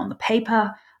ideas down on the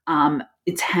paper.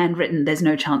 It's handwritten. There's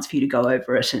no chance for you to go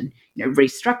over it and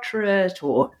restructure it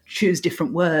or choose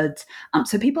different words.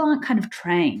 So people aren't kind of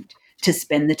trained to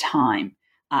spend the time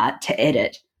to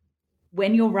edit.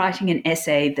 When you're writing an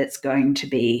essay that's going to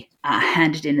be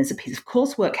handed in as a piece of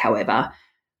coursework, however,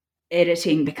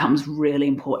 editing becomes really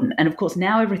important. And of course,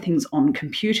 now everything's on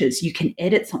computers. You can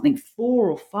edit something 4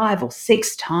 or 5 or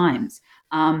 6 times.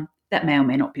 That may or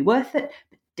may not be worth it,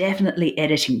 but definitely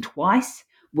editing twice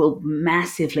will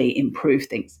massively improve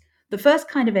things. The first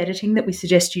kind of editing that we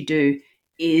suggest you do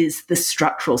is the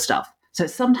structural stuff. So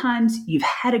sometimes you've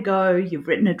had a go, you've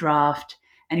written a draft,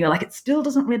 and you're like, it still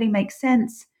doesn't really make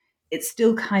sense. It's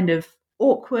still kind of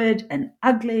awkward and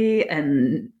ugly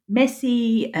and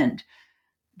messy, and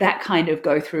that kind of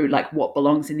go through like what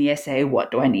belongs in the essay,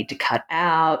 what do I need to cut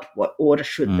out, what order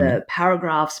should the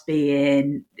paragraphs be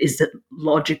in, is it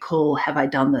logical, have I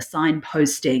done the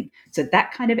signposting? So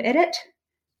that kind of edit,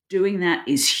 doing that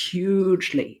is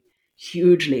hugely,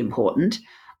 hugely important.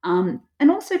 And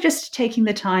also just taking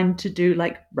the time to do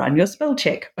run your spell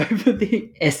check over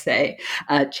the essay,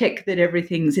 check that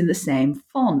everything's in the same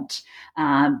font,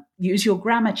 use your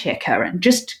grammar checker and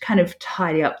just kind of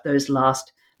tidy up those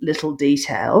last little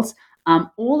details.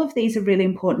 All of these are really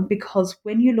important because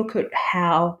when you look at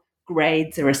how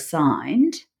grades are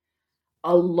assigned,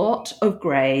 a lot of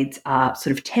grades are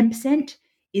sort of 10%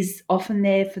 is often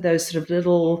there for those sort of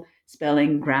little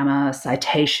spelling, grammar,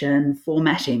 citation,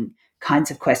 formatting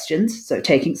kinds of questions. So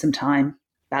taking some time,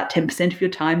 about 10% of your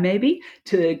time maybe,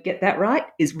 to get that right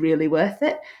is really worth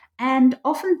it. And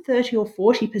often 30 or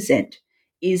 40%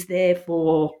 is there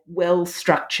for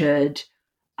well-structured,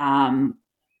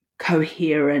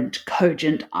 coherent,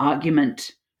 cogent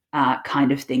argument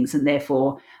kind of things, and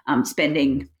therefore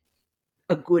spending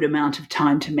a good amount of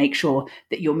time to make sure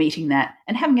that you're meeting that,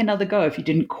 and having another go if you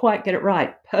didn't quite get it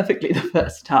right perfectly the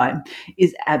first time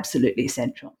is absolutely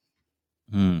essential.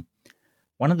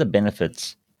 One of the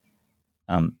benefits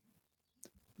about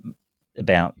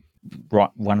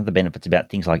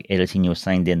things like editing you were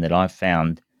saying then that I've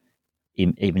found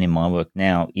even in my work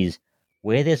now is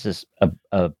where there's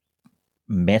a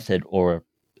method or a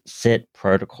set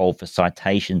protocol for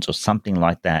citations or something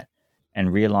like that,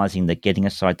 and realizing that getting a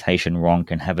citation wrong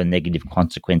can have a negative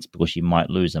consequence because you might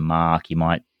lose a mark, you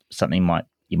might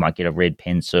get a red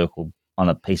pen circle on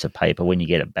a piece of paper when you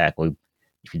get it back, or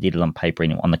if you did it on paper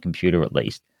on the computer at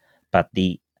least. But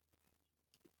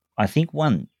I think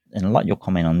and I like your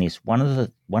comment on this, one of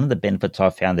the benefits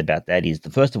I've found about that is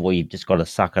first of all, you've just got to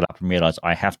suck it up and realize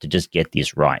I have to just get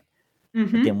this right.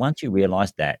 Mm-hmm. But then once you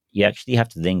realize that, you actually have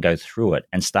to then go through it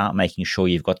and start making sure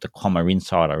you've got the comma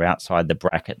inside or outside the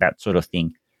bracket, that sort of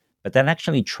thing. But that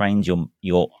actually trains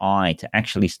your eye to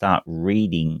actually start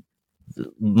reading,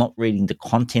 not reading the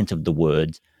content of the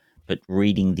words, but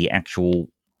reading the actual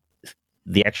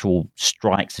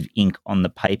strikes of ink on the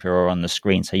paper or on the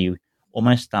screen. So you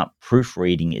almost start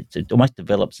proofreading it. It almost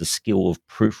develops a skill of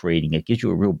proofreading. It gives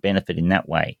you a real benefit in that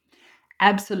way.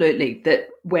 Absolutely. That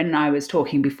when I was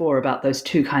talking before about those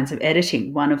two kinds of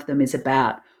editing, one of them is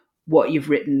about what you've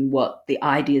written, what the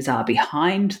ideas are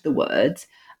behind the words,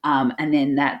 and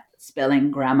then that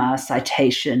spelling, grammar,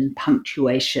 citation,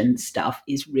 punctuation stuff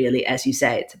is really, as you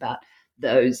say, it's about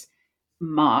those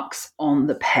marks on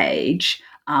the page.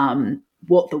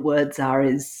 What the words are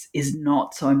is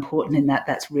not so important in that.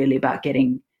 That's really about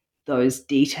getting those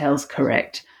details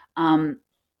correct.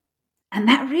 And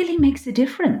that really makes a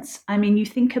difference. I mean, you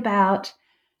think about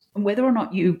whether or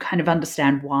not you kind of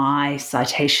understand why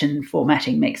citation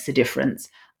formatting makes a difference,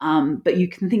 but you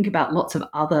can think about lots of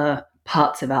other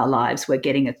parts of our lives where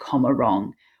getting a comma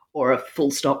wrong or a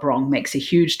full stop wrong makes a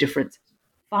huge difference.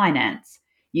 Finance.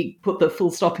 You put the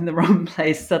full stop in the wrong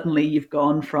place, suddenly you've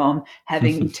gone from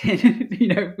having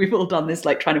 10, we've all done this,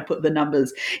 like trying to put the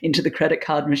numbers into the credit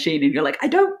card machine and you're like,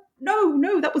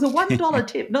 no, that was a $1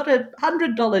 tip, not a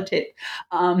 $100 tip.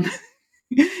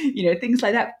 Things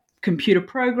like that. Computer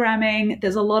programming,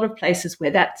 there's a lot of places where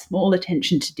that small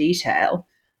attention to detail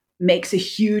makes a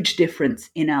huge difference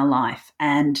in our life.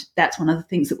 And that's one of the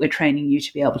things that we're training you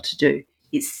to be able to do,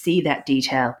 is see that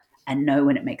detail and know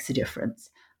when it makes a difference.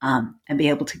 and be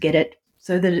able to get it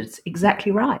so that it's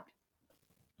exactly right.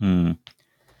 Hmm.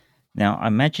 Now, I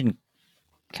imagine,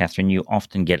 Katherine, you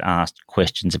often get asked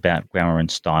questions about grammar and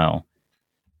style.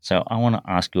 So I want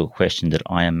to ask you a question that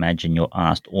I imagine you're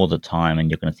asked all the time, and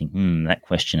you're going to think, that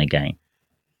question again.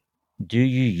 Do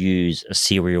you use a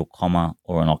serial comma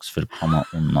or an Oxford comma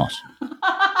or not?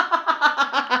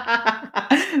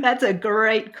 That's a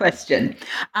great question.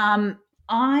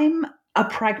 I'm a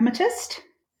pragmatist.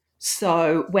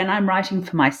 So when I'm writing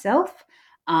for myself,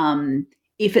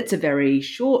 if it's a very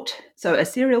short, so a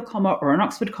serial comma or an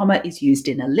Oxford comma is used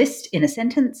in a list, in a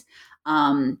sentence.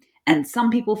 And some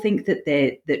people think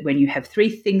that when you have three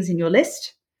things in your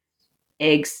list,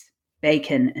 eggs,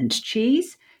 bacon, and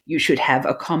cheese, you should have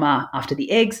a comma after the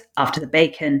eggs, after the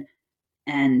bacon,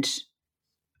 and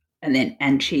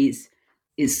cheese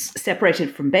is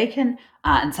separated from bacon.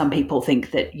 And some people think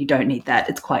that you don't need that.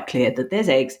 It's quite clear that there's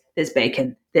eggs, there's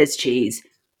bacon, there's cheese.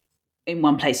 In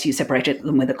one place you separate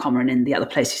them with a comma, and in the other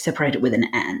place you separate it with an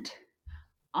and.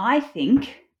 I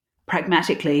think,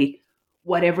 pragmatically,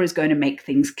 whatever is going to make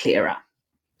things clearer.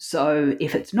 So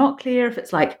if it's not clear, if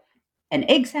it's like an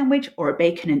egg sandwich or a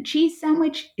bacon and cheese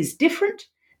sandwich is different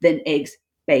than eggs,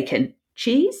 bacon,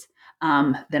 cheese,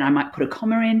 then I might put a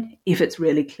comma in. If it's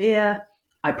really clear,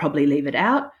 I probably leave it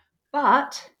out.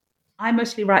 But I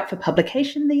mostly write for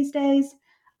publication these days.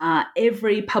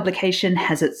 Every publication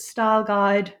has its style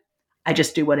guide. I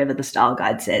just do whatever the style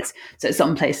guide says. So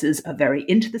some places are very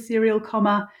into the serial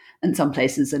comma and some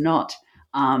places are not.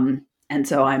 And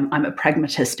so I'm a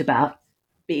pragmatist about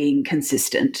being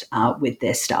consistent with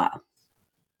their style.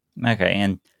 Okay,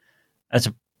 and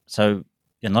so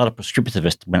you're not a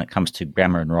prescriptivist when it comes to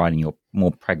grammar and writing. You're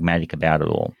more pragmatic about it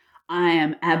all. I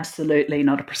am absolutely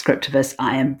not a prescriptivist.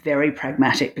 I am very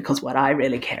pragmatic because what I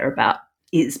really care about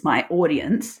is my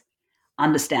audience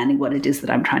understanding what it is that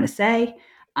I'm trying to say,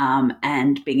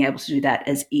 and being able to do that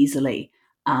as easily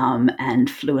and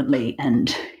fluently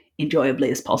and enjoyably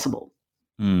as possible.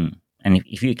 And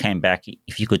if you came back,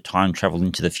 if you could time travel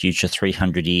into the future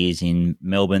 300 years in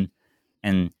Melbourne,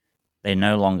 and they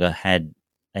no longer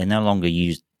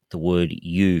used the word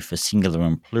you for singular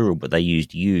and plural, but they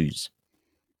used yous,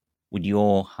 would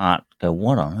your heart go,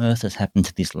 what on earth has happened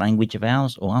to this language of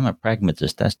ours? Or I'm a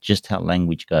pragmatist. That's just how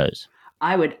language goes.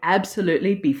 I would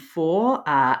absolutely be for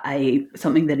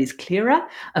something that is clearer.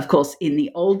 Of course, in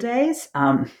the old days,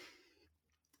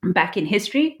 back in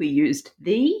history, we used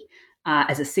thee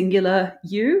as a singular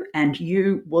you, and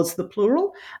you was the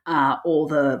plural or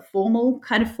the formal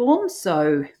kind of form.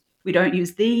 So we don't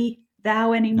use thee,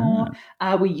 thou anymore.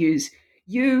 We use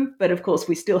you, but of course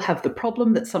we still have the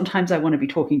problem that sometimes I want to be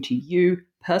talking to you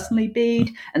personally, Bede,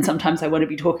 and sometimes I want to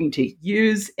be talking to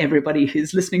yous, everybody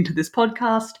who's listening to this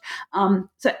podcast.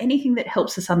 So anything that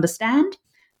helps us understand,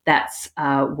 that's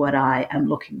what I am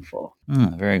looking for.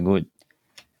 Very good.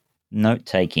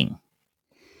 Note-taking.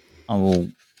 I will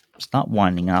start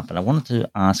winding up, and I wanted to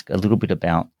ask a little bit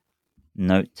about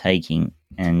note-taking.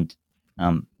 And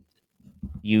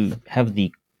you have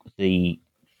the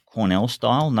Cornell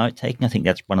style note-taking. I think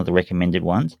that's one of the recommended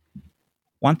ones.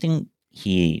 One thing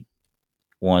here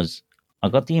was I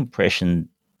got the impression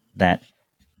that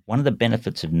one of the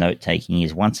benefits of note-taking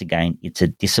is, once again, it's a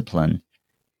discipline,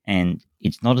 and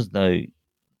it's not as though,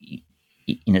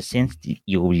 in a sense,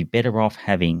 you'll be better off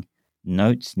having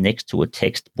notes next to a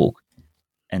textbook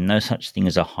and no such thing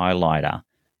as a highlighter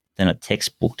than a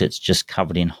textbook that's just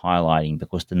covered in highlighting,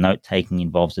 because the note-taking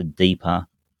involves a deeper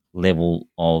level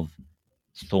of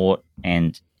thought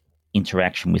and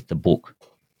interaction with the book.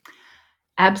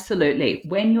 Absolutely.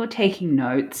 When you're taking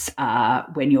notes,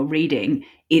 when you're reading,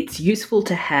 it's useful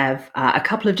to have a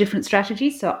couple of different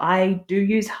strategies. So I do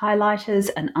use highlighters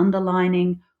and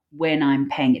underlining when I'm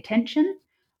paying attention.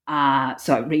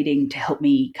 So reading to help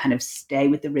me kind of stay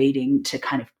with the reading, to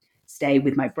kind of stay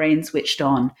with my brain switched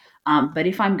on. But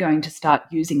if I'm going to start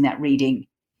using that reading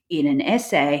in an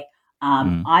essay,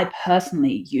 I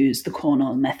personally use the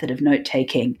Cornell method of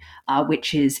note-taking,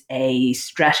 which is a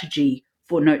strategy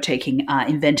for note-taking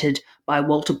invented by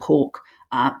Walter Cork,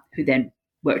 who then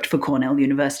worked for Cornell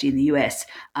University in the US,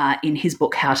 in his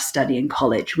book How to Study in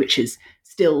College, which is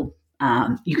still,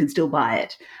 you can still buy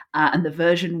it. And the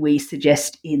version we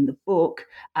suggest in the book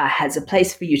has a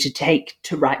place for you to take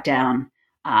to write down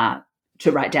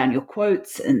your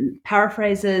quotes and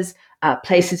paraphrases,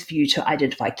 places for you to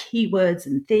identify keywords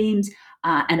and themes,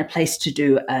 and a place to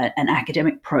do an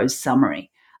academic prose summary.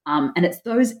 And it's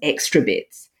those extra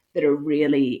bits that are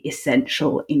really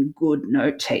essential in good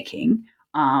note-taking.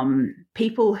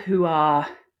 People who are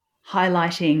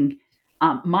highlighting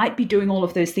might be doing all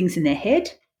of those things in their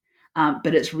head,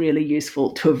 but it's really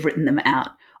useful to have written them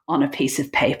out on a piece of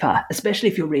paper, especially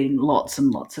if you're reading lots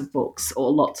and lots of books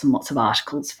or lots and lots of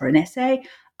articles for an essay.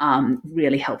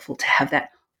 Really helpful to have that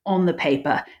on the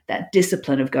paper, that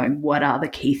discipline of going, what are the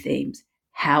key themes?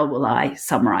 How will I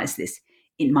summarize this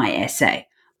in my essay?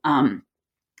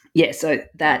 So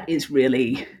that's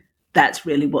really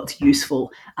what's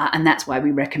useful. And that's why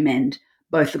we recommend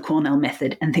both the Cornell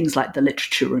method and things like the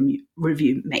literature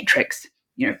review matrix,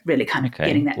 really kind of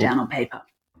getting that down on paper.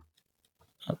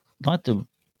 I'd like to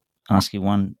ask you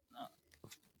one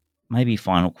maybe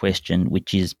final question,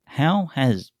 which is, how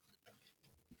has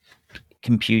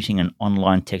computing and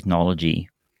online technology,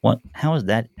 how has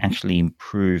that actually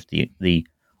improved the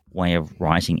way of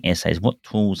writing essays? What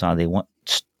tools are there? What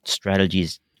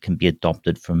strategies can be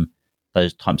adopted from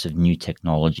those types of new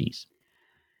technologies?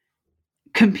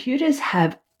 Computers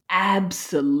have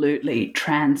absolutely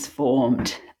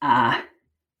transformed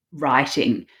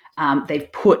writing.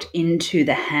 They've put into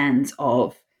the hands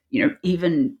of,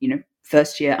 even,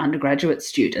 first-year undergraduate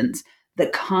students, the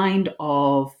kind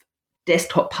of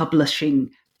desktop publishing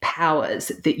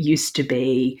powers that used to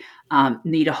be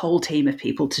need a whole team of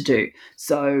people to do.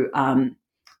 So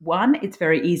one, it's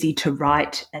very easy to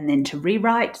write and then to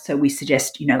rewrite. So we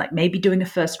suggest, like maybe doing a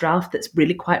first draft that's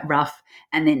really quite rough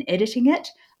and then editing it.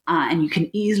 And you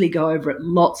can easily go over it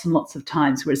lots and lots of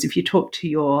times. Whereas if you talk to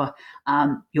your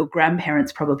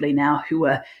grandparents probably now who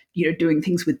are, doing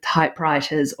things with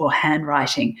typewriters or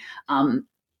handwriting,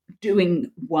 doing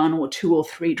 1 or 2 or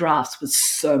 3 drafts was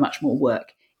so much more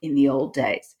work in the old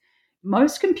days.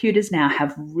 Most computers now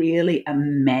have really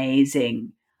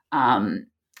amazing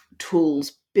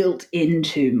tools built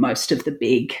into most of the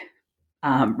big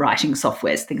writing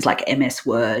softwares, things like MS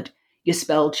Word, your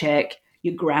spell check,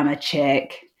 your grammar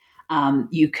check.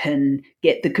 You can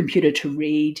get the computer to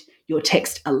read your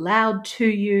text aloud to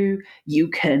you. You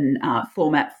can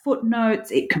format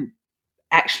footnotes. It can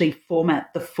actually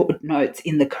format the footnotes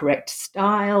in the correct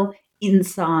style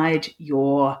inside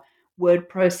your word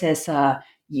processor.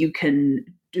 You can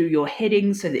do your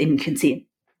headings so that you can see an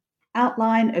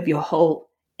outline of your whole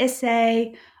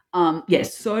essay.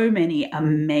 So many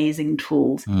amazing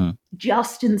tools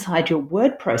just inside your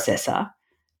word processor,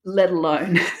 let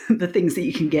alone the things that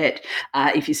you can get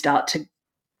if you start to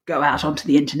go out onto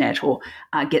the internet or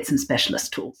get some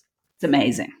specialist tools. It's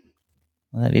amazing.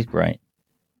 Well, that is great.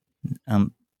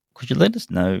 Could you let us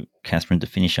know, Katherine, to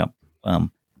finish up,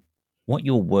 what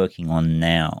you're working on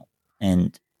now,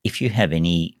 and if you have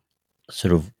any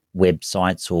sort of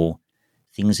websites or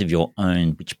things of your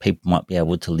own which people might be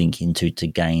able to link into to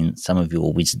gain some of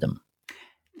your wisdom?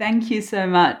 Thank you so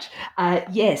much.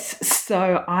 Yes,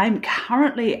 so I'm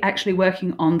currently actually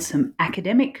working on some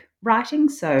academic writing.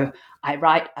 So I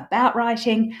write about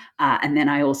writing, and then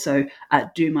I also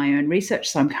do my own research.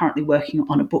 So I'm currently working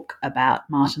on a book about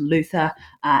Martin Luther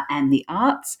and the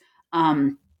arts.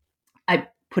 I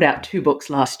put out 2 books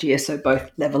last year, so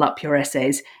both Level Up Your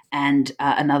Essays and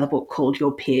another book called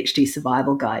Your PhD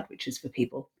Survival Guide, which is for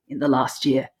people in the last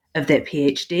year of their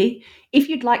PhD. If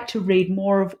you'd like to read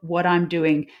more of what I'm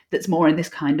doing that's more in this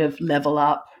kind of level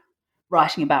up,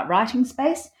 writing about writing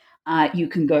space, you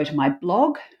can go to my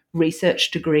blog,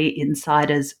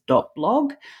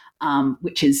 researchdegreeinsiders.blog,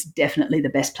 which is definitely the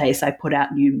best place. I put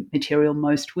out new material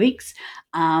most weeks.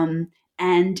 And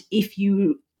if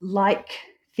you like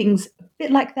things a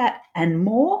bit like that and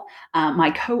more,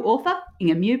 my co-author,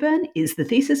 Inga Mewburn, is the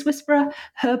Thesis Whisperer.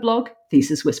 Her blog,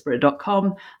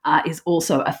 thesiswhisperer.com, is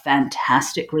also a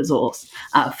fantastic resource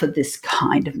for this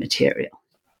kind of material.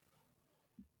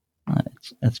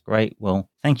 That's great. Well,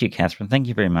 thank you, Katherine. Thank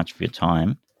you very much for your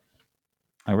time.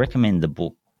 I recommend the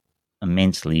book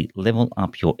immensely, Level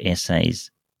Up Your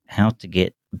Essays, How to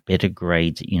Get Better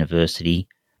Grades at University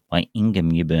by Inga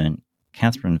Mewburn,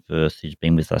 Katherine Firth, who's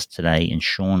been with us today, and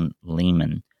Sean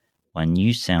Lehman by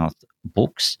NewSouth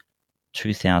Books,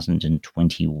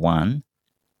 2021.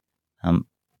 Thank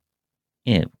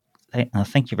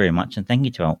you very much, and thank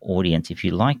you to our audience. If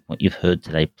you like what you've heard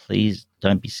today, please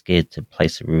don't be scared to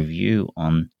place a review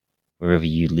on wherever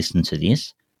you listen to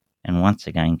this. And once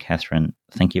again, Katherine,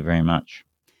 thank you very much.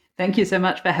 Thank you so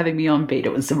much for having me on, Pete.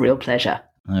 It was a real pleasure.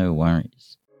 No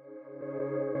worries.